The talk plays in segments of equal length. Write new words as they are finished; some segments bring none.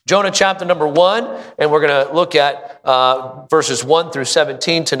Jonah chapter number 1, and we're going to look at verses 1 through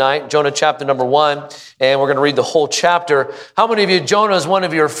 17 tonight. Jonah chapter number 1, and we're going to read the whole chapter. How many of you, Jonah is one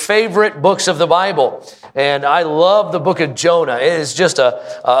of your favorite books of the Bible? And I love the book of Jonah. It is just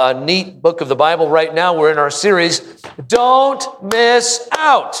a neat book of the Bible. Right now, we're in our series, Don't Miss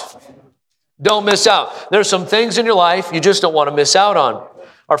Out. Don't miss out. There's some things in your life you just don't want to miss out on.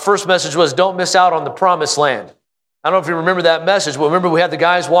 Our first message was, don't miss out on the promised land. I don't know if you remember that message, but remember we had the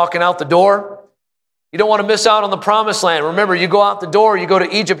guys walking out the door? You don't want to miss out on the promised land. Remember, you go out the door, you go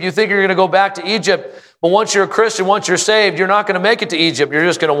to Egypt, you think you're going to go back to Egypt, but once you're a Christian, once you're saved, you're not going to make it to Egypt. You're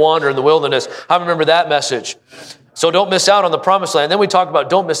just going to wander in the wilderness. I remember that message. So don't miss out on the promised land. Then we talked about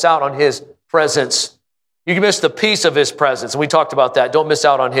don't miss out on his presence. You can miss the peace of his presence, and we talked about that. Don't miss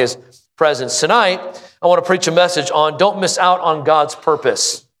out on his presence. Tonight, I want to preach a message on don't miss out on God's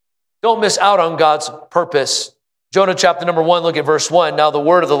purpose. Don't miss out on God's purpose. Jonah chapter number 1, look at verse 1. Now the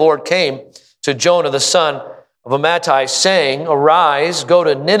word of the Lord came to Jonah, the son of Amittai, saying, Arise, go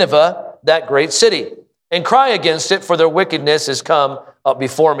to Nineveh, that great city, and cry against it, for their wickedness has come up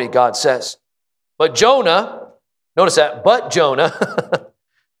before me, God says. But Jonah, notice that, but Jonah,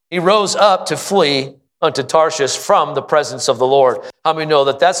 he rose up to flee unto Tarshish from the presence of the Lord. How many know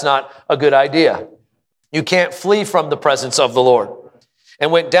that that's not a good idea? You can't flee from the presence of the Lord.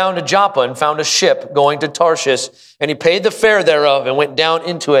 And went down to Joppa and found a ship going to Tarshish. And he paid the fare thereof and went down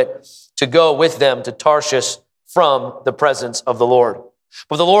into it to go with them to Tarshish from the presence of the Lord.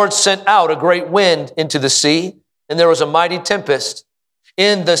 But the Lord sent out a great wind into the sea, and there was a mighty tempest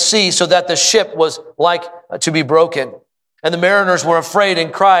in the sea, so that the ship was like to be broken. And the mariners were afraid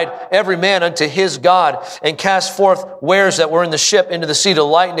and cried, every man unto his God, and cast forth wares that were in the ship into the sea to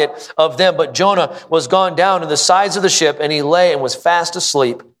lighten it of them. But Jonah was gone down to the sides of the ship, and he lay and was fast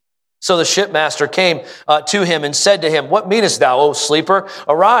asleep. So the shipmaster came to him and said to him, What meanest thou, O sleeper?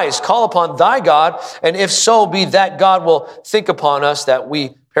 Arise, call upon thy God, and if so be that God will think upon us that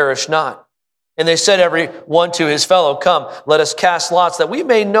we perish not. And they said every one to his fellow, Come, let us cast lots, that we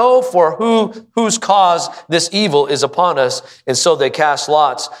may know for whose cause this evil is upon us. And so they cast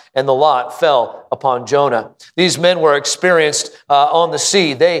lots, and the lot fell upon Jonah. These men were experienced on the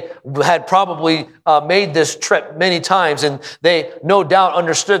sea. They had probably made this trip many times, and they no doubt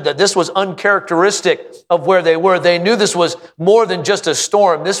understood that this was uncharacteristic of where they were. They knew this was more than just a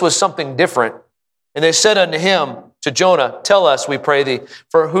storm. This was something different. And they said unto him, to Jonah, Tell us, we pray thee,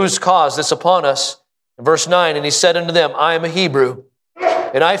 for whose cause this upon us? In verse 9, and he said unto them, I am a Hebrew,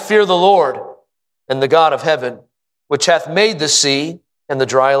 and I fear the Lord and the God of heaven, which hath made the sea and the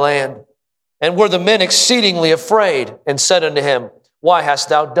dry land. And were the men exceedingly afraid, and said unto him, Why hast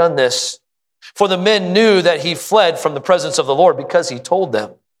thou done this? For the men knew that he fled from the presence of the Lord, because he told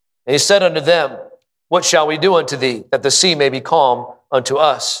them. And he said unto them, What shall we do unto thee, that the sea may be calm unto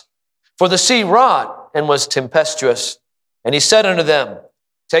us? For the sea wrought and was tempestuous. And he said unto them,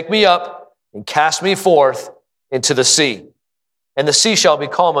 Take me up and cast me forth into the sea. And the sea shall be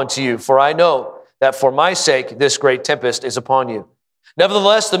calm unto you, for I know that for my sake this great tempest is upon you.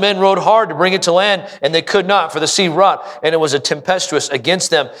 Nevertheless, the men rowed hard to bring it to land, and they could not, for the sea wrought, and it was a tempestuous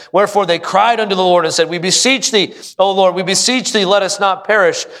against them. Wherefore they cried unto the Lord and said, We beseech thee, O Lord, we beseech thee, let us not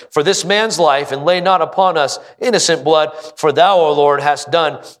perish for this man's life, and lay not upon us innocent blood, for thou, O Lord, hast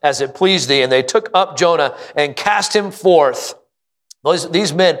done as it pleased thee. And they took up Jonah and cast him forth.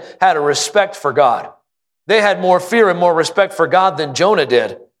 These men had a respect for God. They had more fear and more respect for God than Jonah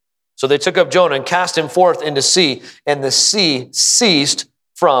did. So they took up Jonah and cast him forth into sea, and the sea ceased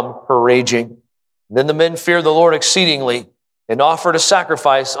from her raging. And then the men feared the Lord exceedingly, and offered a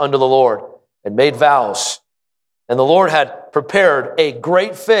sacrifice unto the Lord, and made vows. And the Lord had prepared a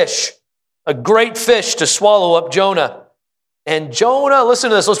great fish to swallow up Jonah. And Jonah, listen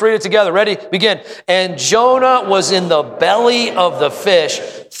to this, let's read it together. Ready? Begin. And Jonah was in the belly of the fish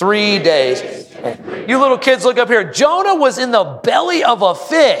 3 days. You little kids, look up here. Jonah was in the belly of a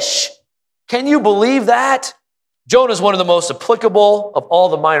fish. Can you believe that? Jonah is one of the most applicable of all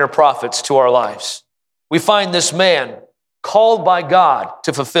the minor prophets to our lives. We find this man called by God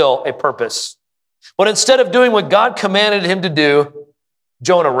to fulfill a purpose. But instead of doing what God commanded him to do,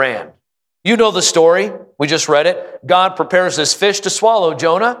 Jonah ran. You know the story. We just read it. God prepares this fish to swallow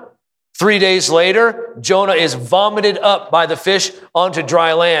Jonah. 3 days later, Jonah is vomited up by the fish onto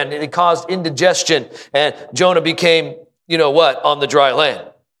dry land. It caused indigestion, and Jonah became, on the dry land.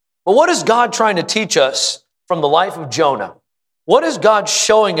 But what is God trying to teach us from the life of Jonah? What is God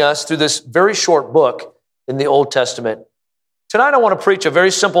showing us through this very short book in the Old Testament? Tonight, I want to preach a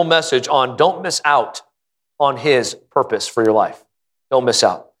very simple message on don't miss out on his purpose for your life. Don't miss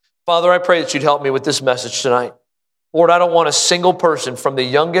out. Father, I pray that you'd help me with this message tonight. Lord, I don't want a single person from the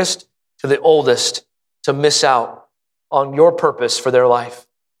youngest to the oldest to miss out on your purpose for their life.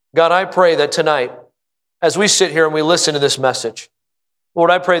 God, I pray that tonight, as we sit here and we listen to this message,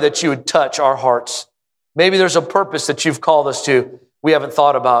 Lord, I pray that you would touch our hearts. Maybe there's a purpose that you've called us to we haven't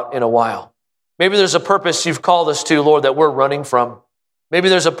thought about in a while. Maybe there's a purpose you've called us to, Lord, that we're running from. Maybe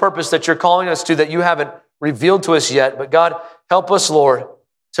there's a purpose that you're calling us to that you haven't revealed to us yet. But God, help us, Lord,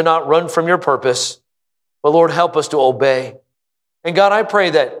 to not run from your purpose, but Lord, help us to obey. And God, I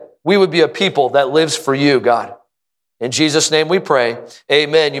pray that we would be a people that lives for you, God. In Jesus' name we pray.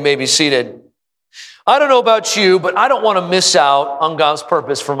 Amen. You may be seated. I don't know about you, but I don't want to miss out on God's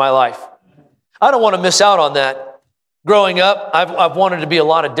purpose for my life. I don't want to miss out on that. Growing up, I've wanted to be a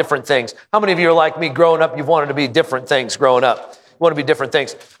lot of different things. How many of you are like me? Growing up, you've wanted to be different things growing up. You want to be different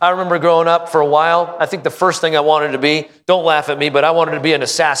things. I remember growing up for a while, I think the first thing I wanted to be, don't laugh at me, but I wanted to be an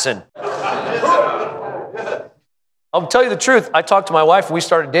assassin. I'll tell you the truth. I talked to my wife when we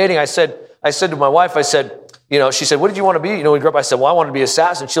started dating. I said to my wife, she said, what did you want to be? We grew up, I said, well, I wanted to be an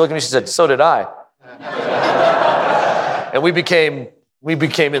assassin. She looked at me, she said, so did I. And we became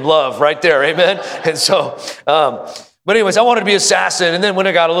in love right there, amen? And so, but anyways, I wanted to be an assassin. And then when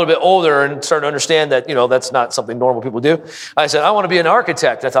I got a little bit older and started to understand that, that's not something normal people do, I said, I want to be an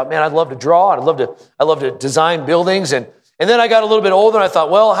architect. I thought, man, I'd love to draw. I'd love to design buildings. And then I got a little bit older and I thought,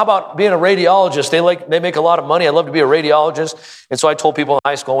 well, how about being a radiologist? They make a lot of money. I'd love to be a radiologist. And so I told people in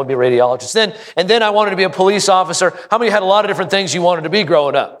high school I want to be a radiologist. Then I wanted to be a police officer. How many had a lot of different things you wanted to be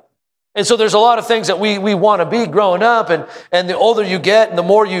growing up? And so there's a lot of things that we want to be growing up. And the older you get and the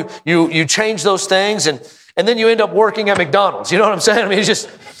more you change those things. And then you end up working at McDonald's. You know what I'm saying? I mean, it's just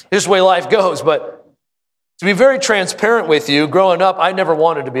the way life goes. But to be very transparent with you, growing up, I never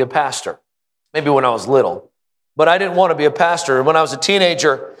wanted to be a pastor. Maybe when I was little. But I didn't want to be a pastor. When I was a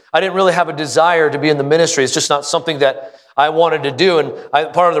teenager, I didn't really have a desire to be in the ministry. It's just not something that I wanted to do. And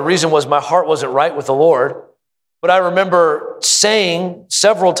part of the reason was my heart wasn't right with the Lord. But I remember saying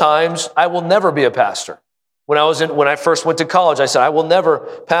several times, I will never be a pastor. When I first went to college, I said, I will never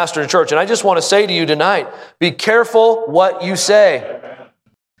pastor a church. And I just want to say to you tonight, be careful what you say.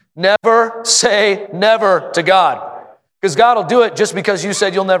 Never say never to God. Because God will do it just because you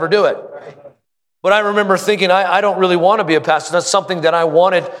said you'll never do it. But I remember thinking, I don't really want to be a pastor. That's something that I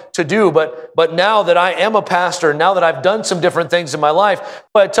wanted to do. But now that I am a pastor, now that I've done some different things in my life,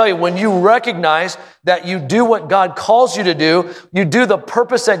 but I tell you, when you recognize that you do what God calls you to do, you do the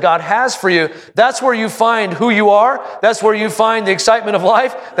purpose that God has for you, that's where you find who you are. That's where you find the excitement of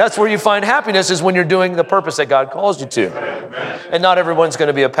life. That's where you find happiness, is when you're doing the purpose that God calls you to. And not everyone's going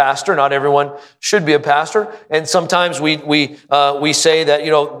to be a pastor. Not everyone should be a pastor. And sometimes we say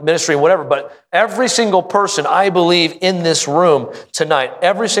that, ministry and whatever, but every single person, I believe, in this room tonight,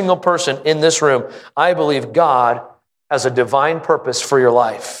 every single person in this room, I believe God has a divine purpose for your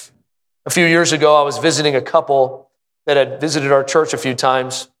life. A few years ago, I was visiting a couple that had visited our church a few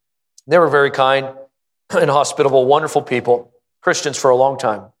times. They were very kind and hospitable, wonderful people, Christians for a long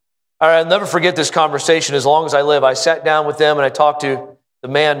time. I'll never forget this conversation as long as I live. I sat down with them and I talked to the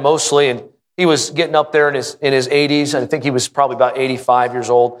man mostly, and he was getting up there in his 80s. I think he was probably about 85 years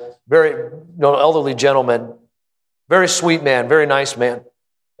old. Very elderly gentleman, very sweet man, very nice man.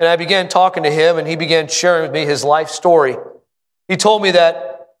 And I began talking to him, and he began sharing with me his life story. He told me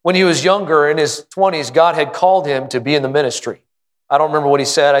that when he was younger, in his 20s, God had called him to be in the ministry. I don't remember what he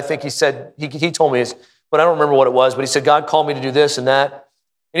said. I think he said, he told me, but I don't remember what it was. But he said, God called me to do this and that.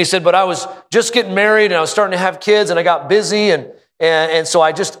 And he said, but I was just getting married, and I was starting to have kids, and I got busy, and so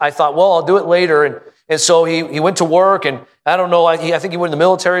I thought, well, I'll do it later. And so he went to work, and I don't know, I think he went in the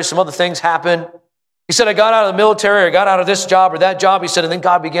military. Some other things happened. He said, I got out of the military, I got out of this job or that job. He said, and then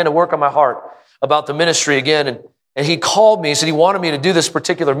God began to work on my heart about the ministry again. And he called me. He said he wanted me to do this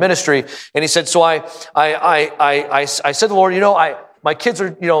particular ministry. And he said, so I said to the Lord, my kids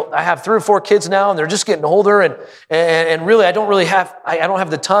are, I have 3 or 4 kids now, and they're just getting older. And really, I don't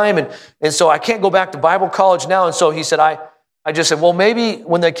have the time. And so I can't go back to Bible college now. And so he said, I just said, well, maybe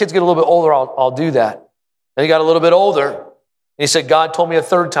when the kids get a little bit older, I'll do that. And he got a little bit older. And he said, God told me a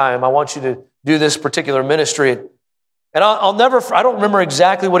third time, I want you to do this particular ministry. And I don't remember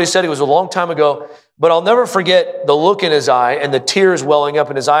exactly what he said. It was a long time ago, but I'll never forget the look in his eye and the tears welling up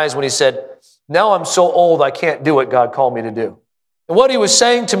in his eyes when he said, now I'm so old, I can't do what God called me to do. And what he was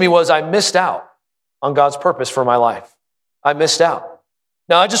saying to me was, I missed out on God's purpose for my life. I missed out.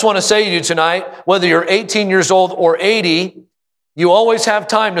 Now, I just want to say to you tonight, whether you're 18 years old or 80, you always have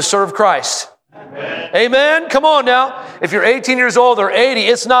time to serve Christ. Amen. Come on now. If you're 18 years old or 80,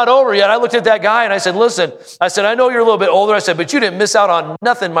 it's not over yet. I looked at that guy and I said, listen, I know you're a little bit older. I said, but you didn't miss out on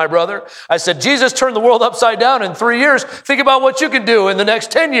nothing, my brother. I said, Jesus turned the world upside down in 3 years. Think about what you can do in the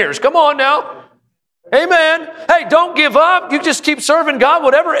next 10 years. Come on now. Amen. Hey, don't give up. You just keep serving God,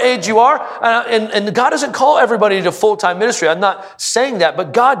 whatever age you are. And God doesn't call everybody to full-time ministry. I'm not saying that,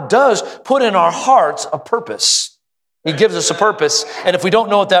 but God does put in our hearts a purpose. He gives us a purpose, and if we don't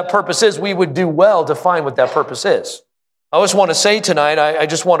know what that purpose is, we would do well to find what that purpose is. I just want to say tonight, I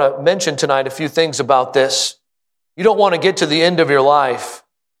just want to mention tonight a few things about this. You don't want to get to the end of your life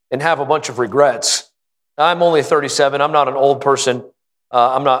and have a bunch of regrets. I'm only 37. I'm not an old person.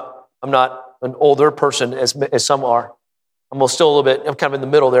 I'm not an older person as some are. I'm still a little bit, I'm kind of in the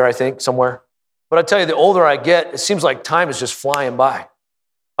middle there, I think, somewhere. But I tell you, the older I get, it seems like time is just flying by.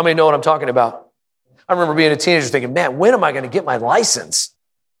 How many know what I'm talking about? I remember being a teenager thinking, man, when am I going to get my license?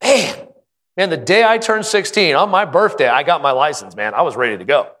 Man, the day I turned 16, on my birthday, I got my license, man. I was ready to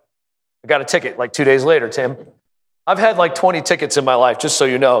go. I got a ticket like 2 days later, Tim. I've had like 20 tickets in my life, just so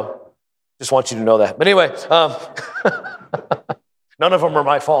you know. Just want you to know that. But anyway, none of them are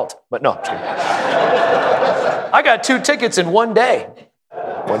my fault, but no. I got 2 tickets in one day.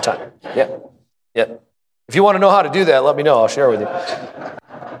 One time. Yeah. If you want to know how to do that, let me know. I'll share with you.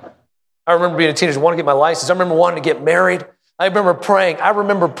 I remember being a teenager, wanting to get my license. I remember wanting to get married. I remember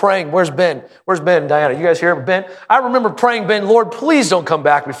praying. Where's Ben? Where's Ben, Diana? You guys here? Ben? I remember praying, Ben, Lord, please don't come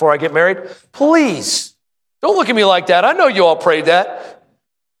back before I get married. Please. Don't look at me like that. I know you all prayed that.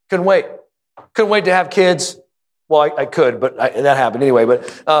 Couldn't wait. Couldn't wait to have kids. Well, I could, but that happened anyway. But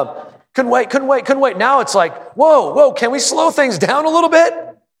couldn't wait. Now it's like, whoa, can we slow things down a little bit?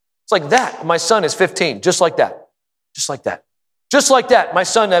 It's like that. My son is 15, just like that. Just like that, my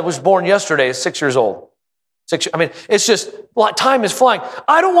son that was born yesterday is 6 years old. It's just, time is flying.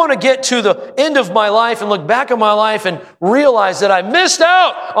 I don't want to get to the end of my life and look back at my life and realize that I missed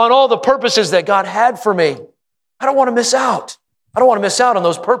out on all the purposes that God had for me. I don't want to miss out. I don't want to miss out on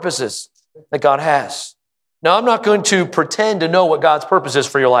those purposes that God has. Now, I'm not going to pretend to know what God's purpose is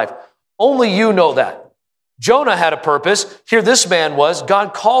for your life. Only you know that. Jonah had a purpose. Here this man was.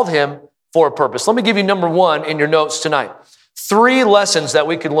 God called him for a purpose. Let me give you number 1 in your notes tonight. 3 lessons that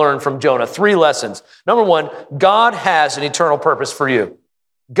we could learn from Jonah. 3 lessons. Number 1, God has an eternal purpose for you.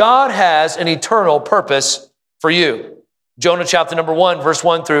 God has an eternal purpose for you. Jonah chapter number 1, verse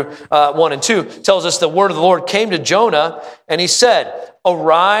 1 through 1 and 2 tells us the word of the Lord came to Jonah and he said,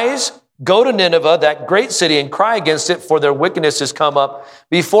 arise, go to Nineveh, that great city, and cry against it, for their wickedness has come up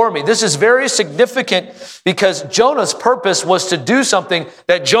before me. This is very significant because Jonah's purpose was to do something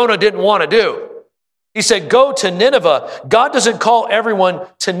that Jonah didn't want to do. He said, go to Nineveh. God doesn't call everyone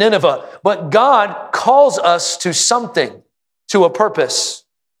to Nineveh, but God calls us to something, to a purpose.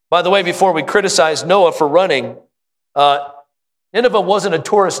 By the way, before we criticize Noah for running, Nineveh wasn't a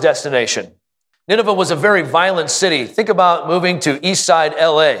tourist destination. Nineveh was a very violent city. Think about moving to East Side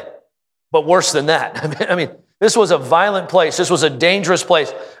LA, but worse than that. I mean, this was a violent place. This was a dangerous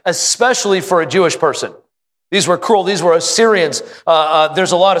place, especially for a Jewish person. These were cruel. These were Assyrians.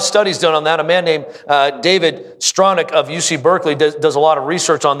 There's a lot of studies done on that. A man named David Stronach of UC Berkeley does a lot of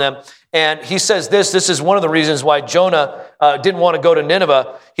research on them. And he says this is one of the reasons why Jonah didn't want to go to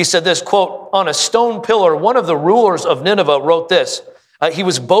Nineveh. He said this, quote, on a stone pillar, one of the rulers of Nineveh wrote this. He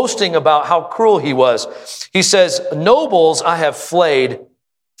was boasting about how cruel he was. He says, nobles I have flayed,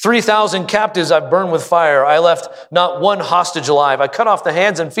 3,000 captives I burned with fire. I left not one hostage alive. I cut off the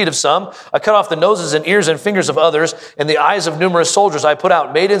hands and feet of some. I cut off the noses and ears and fingers of others. And the eyes of numerous soldiers I put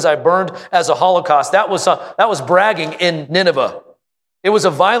out. Maidens I burned as a holocaust. That was bragging in Nineveh. It was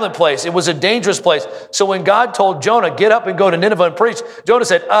a violent place. It was a dangerous place. So when God told Jonah, get up and go to Nineveh and preach, Jonah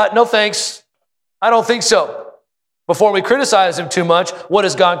said, no thanks. I don't think so. Before we criticize him too much, what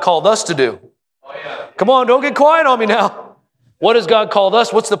has God called us to do? Oh, yeah. Come on, don't get quiet on me now. What has God called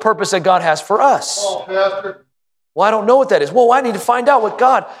us? What's the purpose that God has for us? Oh, Pastor. Well, I don't know what that is. Well, I need to find out what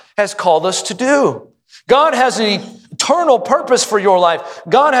God has called us to do. God has an eternal purpose for your life.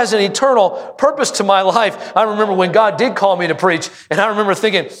 God has an eternal purpose to my life. I remember when God did call me to preach, and I remember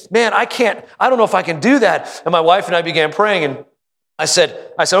thinking, man, I don't know if I can do that. And my wife and I began praying, and I said,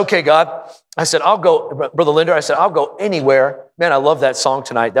 okay, God. I said, I'll go, Brother Linder, I'll go anywhere. Man, I love that song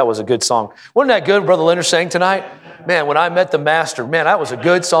tonight. That was a good song. Wasn't that good, Brother Linder sang tonight? Man, when I met the Master, man, that was a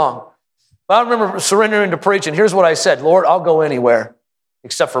good song. But I remember surrendering to preach, and here's what I said, Lord, I'll go anywhere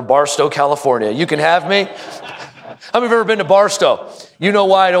except for Barstow, California. You can have me. How many of you ever been to Barstow? You know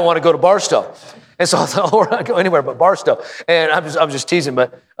why I don't want to go to Barstow. And so I thought, Lord, I'll go anywhere but Barstow. And I'm just teasing,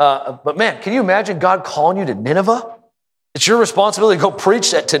 but man, can you imagine God calling you to Nineveh? It's your responsibility to go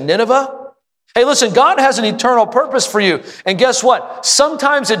preach that to Nineveh? Hey, listen, God has an eternal purpose for you. And guess what?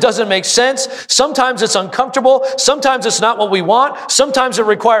 Sometimes it doesn't make sense. Sometimes it's uncomfortable. Sometimes it's not what we want. Sometimes it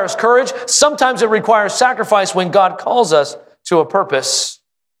requires courage. Sometimes it requires sacrifice when God calls us to a purpose.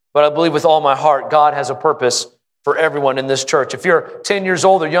 But I believe with all my heart, God has a purpose for everyone in this church. If you're 10 years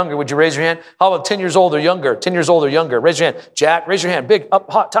old or younger, would you raise your hand? How about 10 years old or younger? 10 years old or younger. Raise your hand. Jack, raise your hand. Big,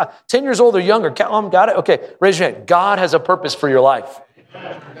 up, hot, top. 10 years old or younger. Got it? Okay, raise your hand. God has a purpose for your life.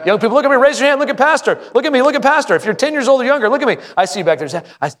 Young people, look at me. Raise your hand. Look at Pastor. Look at me. Look at Pastor. If you're 10 years old or younger, look at me. I see you back there.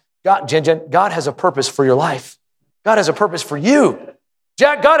 God has a purpose for your life. God has a purpose for you.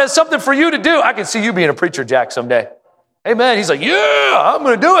 Jack, God has something for you to do. I can see you being a preacher, Jack, someday. Amen. He's like, yeah, I'm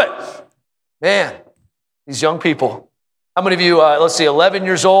going to do it. Man, these young people. How many of you, let's see, 11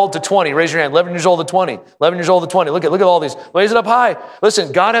 years old to 20? Raise your hand. 11 years old to 20. 11 years old to 20. Look at all these. Raise it up high.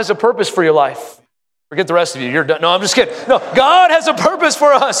 Listen, God has a purpose for your life. Forget the rest of you. You're done. No, I'm just kidding. No, God has a purpose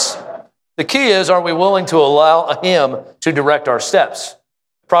for us. The key is, are we willing to allow Him to direct our steps?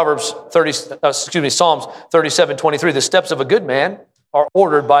 Psalms 37:23. The steps of a good man are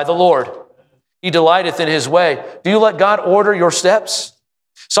ordered by the Lord. He delighteth in His way. Do you let God order your steps?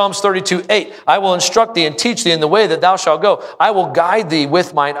 Psalms 32:8. I will instruct thee and teach thee in the way that thou shalt go. I will guide thee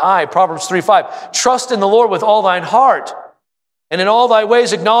with mine eye. Proverbs 3:5. Trust in the Lord with all thine heart. And in all thy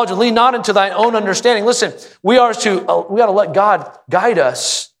ways acknowledge and lean not into thine own understanding. Listen, we got to let God guide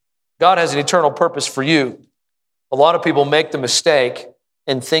us. God has an eternal purpose for you. A lot of people make the mistake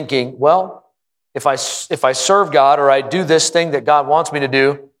in thinking, well, if I serve God or I do this thing that God wants me to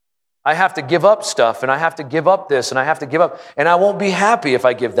do, I have to give up stuff and I have to give up this and I have to give up. And I won't be happy if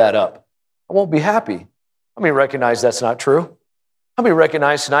I give that up. I won't be happy. Let me recognize that's not true. Let me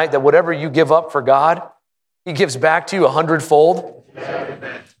recognize tonight that whatever you give up for God, He gives back to you 100-fold.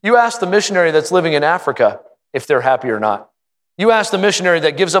 You ask the missionary that's living in Africa if they're happy or not. You ask the missionary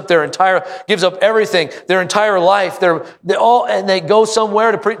that gives up everything, their entire life, and they go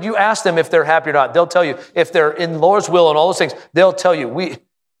somewhere to preach. You ask them if they're happy or not. They'll tell you. If they're in the Lord's will and all those things, they'll tell you,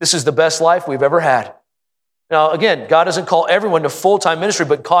 this is the best life we've ever had. Now, again, God doesn't call everyone to full-time ministry,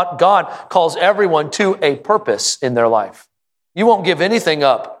 but God calls everyone to a purpose in their life. You won't give anything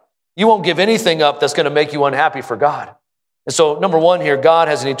up. You won't give anything up that's going to make you unhappy for God. And so, number one here, God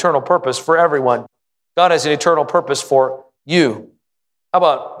has an eternal purpose for everyone. God has an eternal purpose for you. How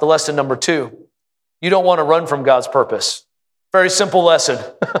about the lesson number 2? You don't want to run from God's purpose. Very simple lesson.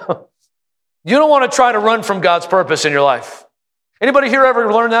 You don't want to try to run from God's purpose in your life. Anybody here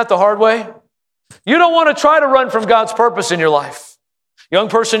ever learned that the hard way? You don't want to try to run from God's purpose in your life. Young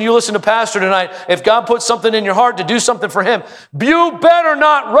person, you listen to Pastor tonight. If God puts something in your heart to do something for Him, you better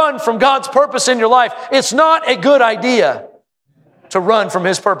not run from God's purpose in your life. It's not a good idea to run from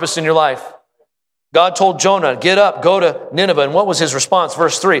His purpose in your life. God told Jonah, get up, go to Nineveh. And what was his response?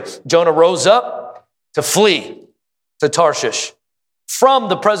 Verse 3, Jonah rose up to flee to Tarshish from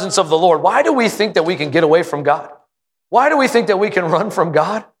the presence of the Lord. Why do we think that we can get away from God? Why do we think that we can run from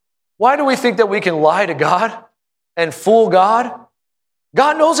God? Why do we think that we can lie to God and fool God?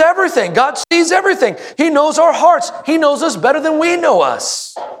 God knows everything. God sees everything. He knows our hearts. He knows us better than we know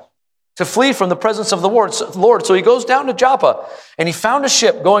us. To flee from the presence of the Lord. So he goes down to Joppa and he found a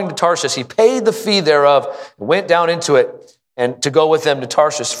ship going to Tarshish. He paid the fee thereof, went down into it, and to go with them to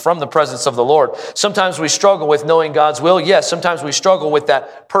Tarshish from the presence of the Lord. Sometimes we struggle with knowing God's will. Yes, sometimes we struggle with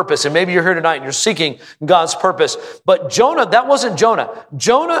that purpose. And maybe you're here tonight and you're seeking God's purpose. But Jonah, that wasn't Jonah.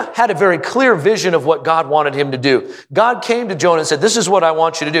 Jonah had a very clear vision of what God wanted him to do. God came to Jonah and said, this is what I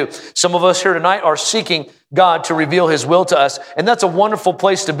want you to do. Some of us here tonight are seeking God to reveal His will to us, and that's a wonderful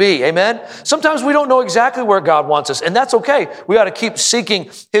place to be, amen? Sometimes we don't know exactly where God wants us, and that's okay. We got to keep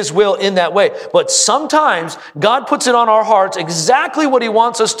seeking His will in that way. But sometimes God puts it on our hearts exactly what He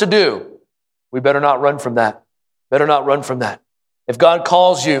wants us to do. We better not run from that. Better not run from that. If God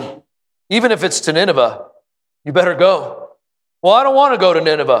calls you, even if it's to Nineveh, you better go. Well, I don't want to go to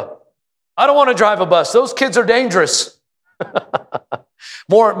Nineveh. I don't want to drive a bus. Those kids are dangerous.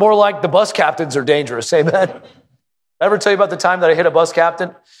 More like the bus captains are dangerous, amen? Did I ever tell you about the time that I hit a bus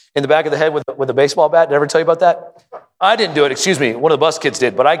captain in the back of the head with a baseball bat? Did I ever tell you about that? I didn't do it, excuse me. One of the bus kids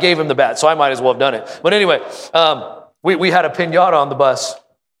did, but I gave him the bat, so I might as well have done it. But anyway, we had a piñata on the bus,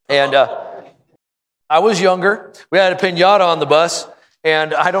 and I was younger. We had a piñata on the bus,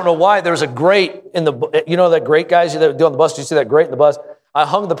 and I don't know why. There was a grate in the, you know that grate, guys, that do on the bus? Do you see that grate in the bus? I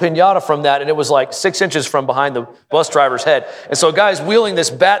hung the piñata from that, and it was like 6 inches from behind the bus driver's head. And so a guy's wheeling this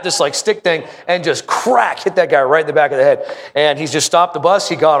bat, this like stick thing, and just crack, hit that guy right in the back of the head. And he just stopped the bus.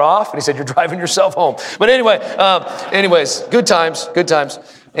 He got off, and he said, you're driving yourself home. But anyway, anyways, good times.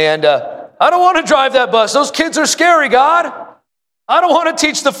 And I don't want to drive that bus. Those kids are scary, God. I don't want to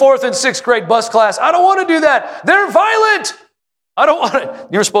teach the 4th and 6th grade bus class. I don't want to do that. They're violent. I don't want to.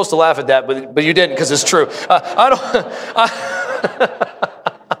 You were supposed to laugh at that, but you didn't because it's true.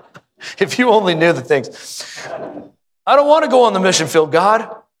 If you only knew the things. I don't want to go on the mission field,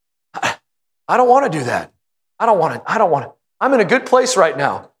 God. I don't want to do that. I don't want to. I'm in a good place right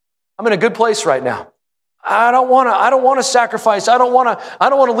now. I don't want to sacrifice. I don't want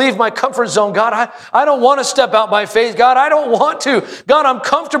to leave my comfort zone, God. I don't want to step out by faith, God. I don't want to. God, I'm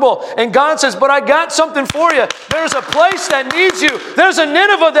comfortable. And God says, but I got something for you. There's a place that needs you. There's a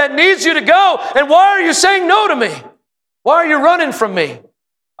Nineveh that needs you to go. And why are you saying no to me? Why are you running from me?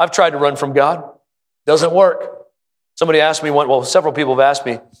 I've tried to run from God. Doesn't work. Somebody asked me several people have asked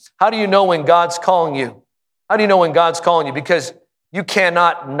me, how do you know when God's calling you? How do you know when God's calling you? Because you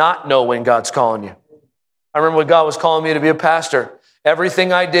cannot not know when God's calling you. I remember when God was calling me to be a pastor.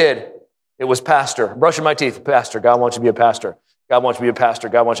 Everything I did, it was pastor. Brushing my teeth, pastor. God wants you to be a pastor. God wants you to be a pastor.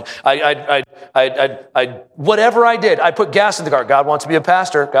 God wants you. Whatever I did, I put gas in the car. God wants to be a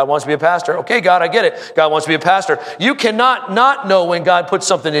pastor. God wants to be a pastor. Okay, God, I get it. God wants to be a pastor. You cannot not know when God puts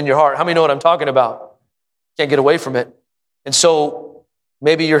something in your heart. How many know what I'm talking about? Can't get away from it. And so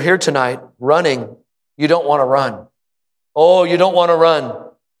maybe you're here tonight running. You don't want to run. Oh, you don't want to run.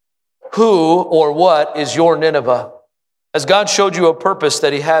 Who or what is your Nineveh? Has God showed you a purpose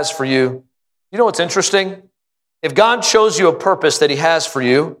that he has for you? You know what's interesting? If God shows you a purpose that he has for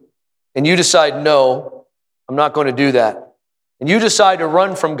you, and you decide, no, I'm not going to do that, and you decide to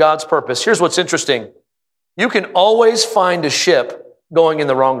run from God's purpose, here's what's interesting. You can always find a ship going in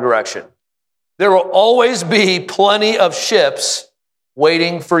the wrong direction. There will always be plenty of ships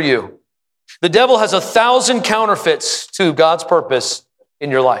waiting for you. The devil has 1,000 counterfeits to God's purpose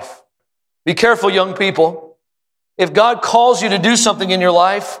in your life. Be careful, young people. If God calls you to do something in your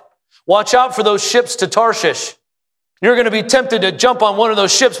life, watch out for those ships to Tarshish. You're going to be tempted to jump on one of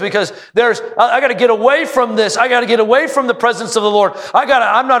those ships because I got to get away from this. I got to get away from the presence of the Lord.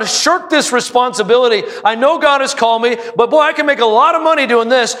 I'm not to shirk this responsibility. I know God has called me, but boy, I can make a lot of money doing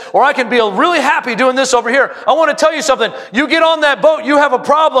this, or I can be really happy doing this over here. I want to tell you something. You get on that boat, you have a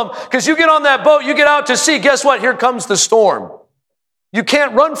problem, because you get on that boat, you get out to sea. Guess what? Here comes the storm. You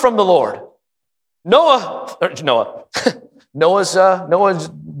can't run from the Lord. Noah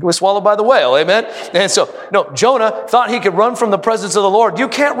was swallowed by the whale, amen? And so, Jonah thought he could run from the presence of the Lord. You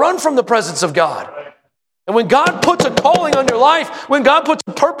can't run from the presence of God. And when God puts a calling on your life, when God puts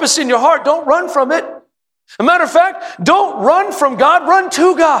a purpose in your heart, don't run from it. As a matter of fact, don't run from God, run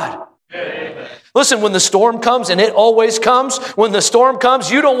to God. Amen. Listen, when the storm comes, and it always comes, when the storm comes,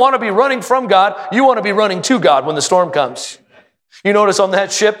 you don't want to be running from God, you want to be running to God when the storm comes. You notice on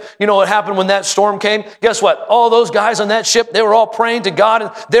that ship, you know what happened when that storm came? Guess what? All those guys on that ship, they were all praying to God, and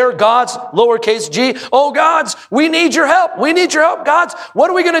their gods, lowercase g, oh gods, we need your help. We need your help, gods.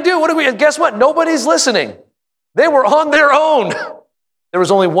 What are we going to do? And guess what? Nobody's listening. They were on their own. There was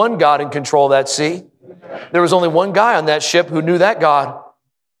only one God in control of that sea. There was only one guy on that ship who knew that God.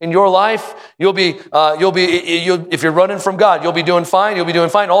 In your life, if you're running from God, you'll be doing fine. You'll be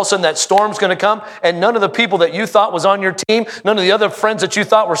doing fine. All of a sudden, that storm's going to come, and none of the people that you thought was on your team, none of the other friends that you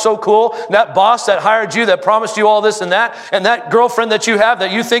thought were so cool, that boss that hired you, that promised you all this and that girlfriend that you have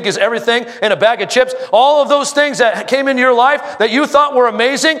that you think is everything in a bag of chips, all of those things that came into your life that you thought were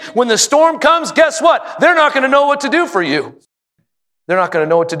amazing, when the storm comes, guess what? They're not going to know what to do for you. They're not going to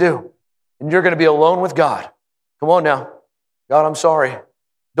know what to do. And you're going to be alone with God. Come on now. God, I'm sorry.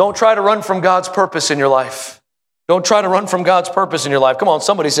 Don't try to run from God's purpose in your life. Don't try to run from God's purpose in your life. Come on,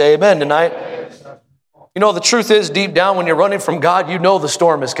 somebody say amen tonight. You know, the truth is, deep down, when you're running from God, you know the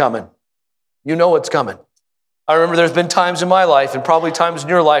storm is coming. You know it's coming. I remember there's been times in my life, and probably times in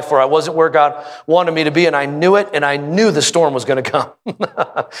your life, where I wasn't where God wanted me to be, and I knew it, and I knew the storm was going to come.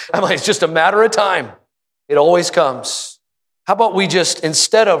 I'm like, it's just a matter of time. It always comes. How about we just,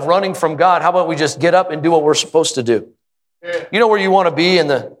 instead of running from God, how about we just get up and do what we're supposed to do? You know where you want to be in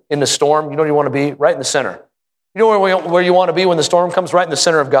the storm? You know where you want to be? Right in the center. You know where you want to be when the storm comes? Right in the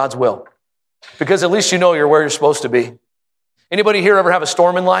center of God's will. Because at least you know you're where you're supposed to be. Anybody here ever have a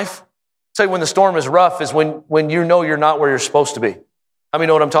storm in life? I'll tell you, when the storm is rough is when you know you're not where you're supposed to be. How many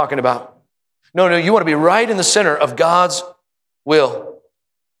know what I'm talking about? No, you want to be right in the center of God's will.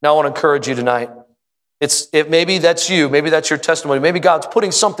 Now I want to encourage you tonight. Maybe that's you. Maybe that's your testimony. Maybe God's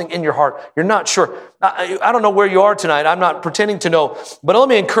putting something in your heart. You're not sure. I don't know where you are tonight. I'm not pretending to know. But let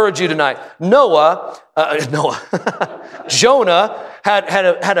me encourage you tonight. Jonah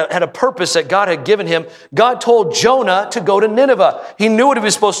had a purpose that God had given him. God told Jonah to go to Nineveh. He knew what he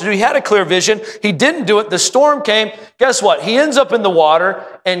was supposed to do. He had a clear vision. He didn't do it. The storm came. Guess what? He ends up in the water,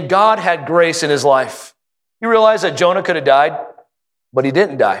 and God had grace in his life. You realize that Jonah could have died? but he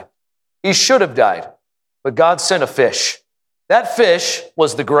didn't die. He should have died, but God sent a fish. That fish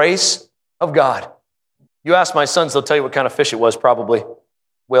was the grace of God. You ask my sons, they'll tell you what kind of fish it was, probably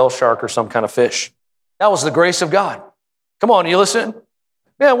whale, shark, or some kind of fish. That was the grace of God. Come on, you listen?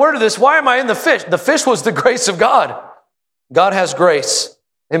 Man, why am I in the fish? The fish was the grace of God. God has grace.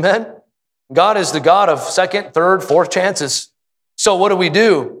 Amen? God is the God of second, third, fourth chances. So what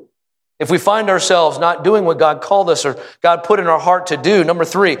do? If we find ourselves not doing what God called us or God put in our heart to do, number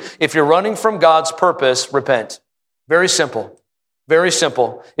 3, if you're running from God's purpose, repent. Very simple. Very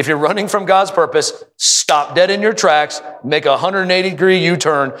simple. If you're running from God's purpose, stop dead in your tracks, make a 180-degree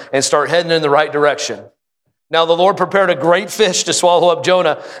U-turn, and start heading in the right direction. Now the Lord prepared a great fish to swallow up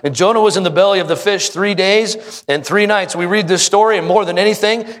Jonah. And Jonah was in the belly of the fish 3 days and 3 nights. We read this story, and more than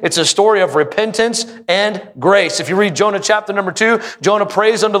anything, it's a story of repentance and grace. If you read Jonah chapter number 2, Jonah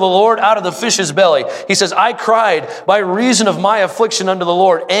prays unto the Lord out of the fish's belly. He says, I cried by reason of my affliction unto the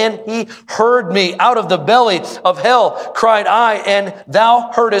Lord, and he heard me. Out of the belly of hell cried I, and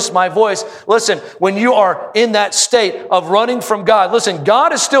thou heardest my voice. Listen, when you are in that state of running from God, listen,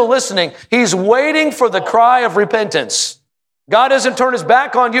 God is still listening. He's waiting for the cry of repentance. God doesn't turn his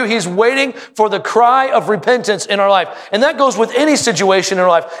back on you. He's waiting for the cry of repentance in our life. And that goes with any situation in our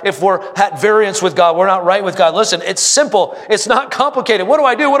life. If we're at variance with God, we're not right with God. Listen, it's simple. It's not complicated. What do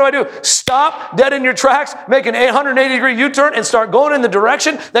I do? What do I do? Stop dead in your tracks, make an 180-degree U-turn, and start going in the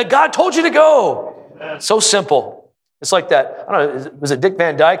direction that God told you to go. So simple. It's like that. I don't know, was it Dick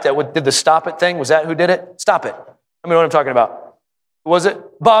Van Dyke that did the stop it thing? Was that who did it? Stop it. I mean, what I'm talking about. Was it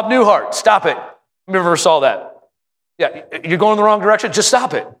Bob Newhart? Stop it. I never saw that. Yeah, you're going in the wrong direction, just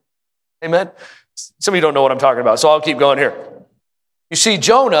stop it. Amen? Some of you don't know what I'm talking about, so I'll keep going here. You see,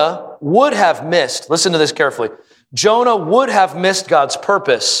 Jonah would have missed, listen to this carefully, Jonah would have missed God's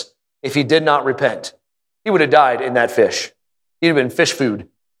purpose if he did not repent. He would have died in that fish. He'd have been fish food.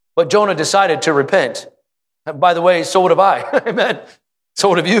 But Jonah decided to repent. And by the way, so would have I. Amen? So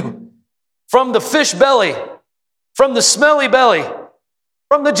would have you. From the fish belly, from the smelly belly,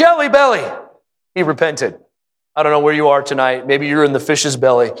 from the jelly belly, he repented. I don't know where you are tonight. Maybe you're in the fish's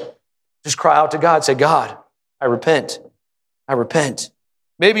belly. Just cry out to God. Say, God, I repent. I repent.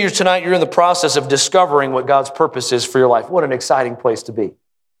 Maybe you're in the process of discovering what God's purpose is for your life. What an exciting place to be.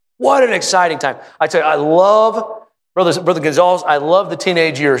 What an exciting time. I tell you, I love, Brother Gonzalez, I love the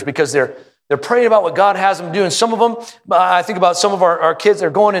teenage years because they're praying about what God has them do. And some of them, I think about some of our kids, they're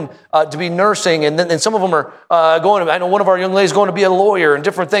going in to be nursing. And then some of them are going, I know one of our young ladies going to be a lawyer and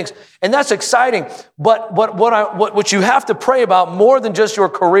different things. And that's exciting. But what you have to pray about more than just your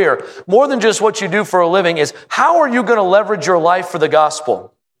career, more than just what you do for a living is how are you going to leverage your life for the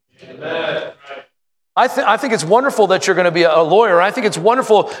gospel? Amen. I think it's wonderful that you're going to be a lawyer. I think it's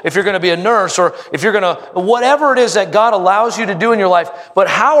wonderful if you're going to be a nurse or if you're going to, whatever it is that God allows you to do in your life. But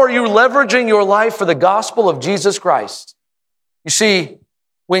how are you leveraging your life for the gospel of Jesus Christ? You see,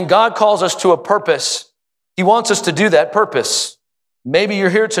 when God calls us to a purpose, he wants us to do that purpose. Maybe you're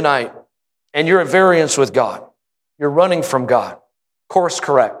here tonight and you're at variance with God. You're running from God. Course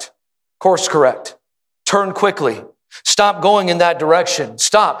correct. Course correct. Turn quickly. Stop going in that direction.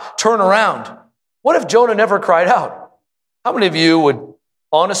 Stop. Turn around. What if Jonah never cried out? How many of you would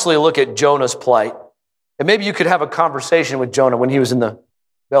honestly look at Jonah's plight? And maybe you could have a conversation with Jonah when he was in the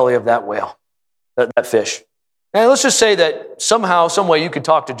belly of that whale, that fish. And let's just say that somehow, some way you could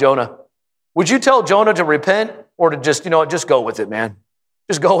talk to Jonah. Would you tell Jonah to repent or to just go with it, man?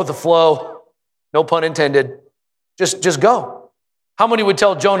 Just go with the flow. No pun intended. Just go. How many would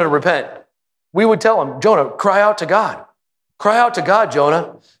tell Jonah to repent? We would tell him, Jonah, cry out to God. Cry out to God,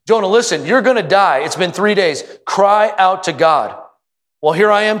 Jonah. Jonah, listen, you're going to die. It's been 3 days. Cry out to God. Well, here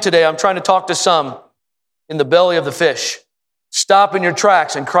I am today. I'm trying to talk to some in the belly of the fish. Stop in your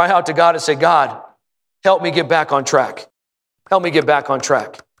tracks and cry out to God and say, God, help me get back on track. Help me get back on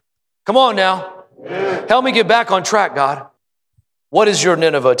track. Come on now. Help me get back on track, God. What is your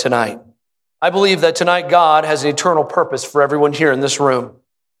Nineveh tonight? I believe that tonight God has an eternal purpose for everyone here in this room.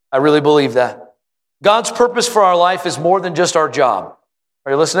 I really believe that. God's purpose for our life is more than just our job.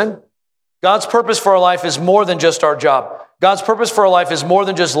 Are you listening? God's purpose for our life is more than just our job. God's purpose for our life is more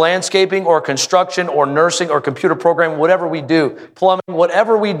than just landscaping or construction or nursing or computer programming, whatever we do, plumbing,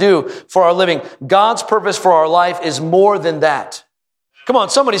 whatever we do for our living. God's purpose for our life is more than that. Come on,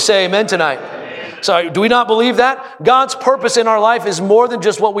 somebody say amen tonight. Amen. So do we not believe that? God's purpose in our life is more than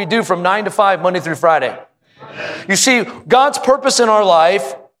just what we do from 9 to 5, Monday through Friday. Amen. You see, God's purpose in our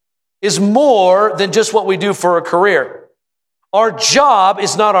life is more than just what we do for a career. Our job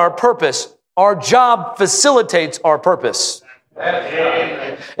is not our purpose. Our job facilitates our purpose.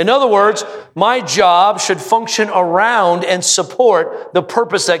 In other words, my job should function around and support the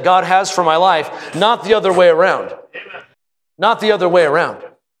purpose that God has for my life, not the other way around. Not the other way around.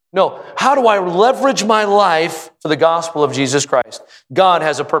 No, how do I leverage my life for the gospel of Jesus Christ? God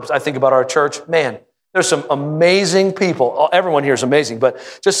has a purpose. I think about our church. Man, there's some amazing people. Everyone here is amazing,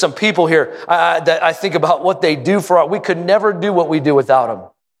 but just some people here that I think about what they do for us. We could never do what we do without them.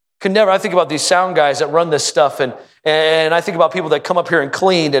 Could never. I think about these sound guys that run this stuff, and I think about people that come up here and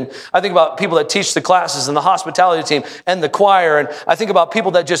clean, and I think about people that teach the classes and the hospitality team and the choir, and I think about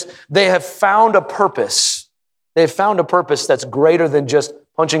people that they have found a purpose. They have found a purpose that's greater than just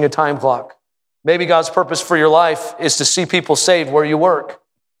punching a time clock. Maybe God's purpose for your life is to see people saved where you work.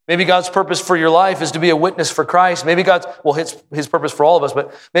 Maybe God's purpose for your life is to be a witness for Christ. Maybe his purpose for all of us,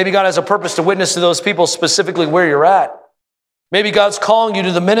 but maybe God has a purpose to witness to those people specifically where you're at. Maybe God's calling you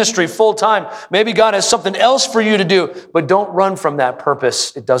to the ministry full time. Maybe God has something else for you to do, but don't run from that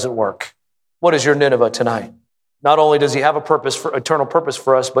purpose. It doesn't work. What is your Nineveh tonight? Not only does he have a eternal purpose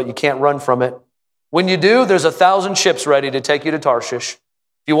for us, but you can't run from it. When you do, there's 1,000 ships ready to take you to Tarshish.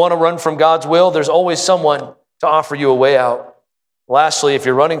 If you want to run from God's will, there's always someone to offer you a way out. Lastly, if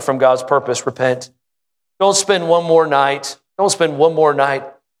you're running from God's purpose, repent. Don't spend one more night. Don't spend one more night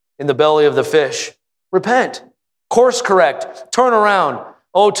in the belly of the fish. Repent. Course correct. Turn around.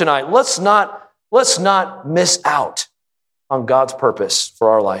 Tonight, let's not miss out on God's purpose for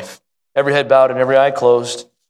our life. Every head bowed and every eye closed.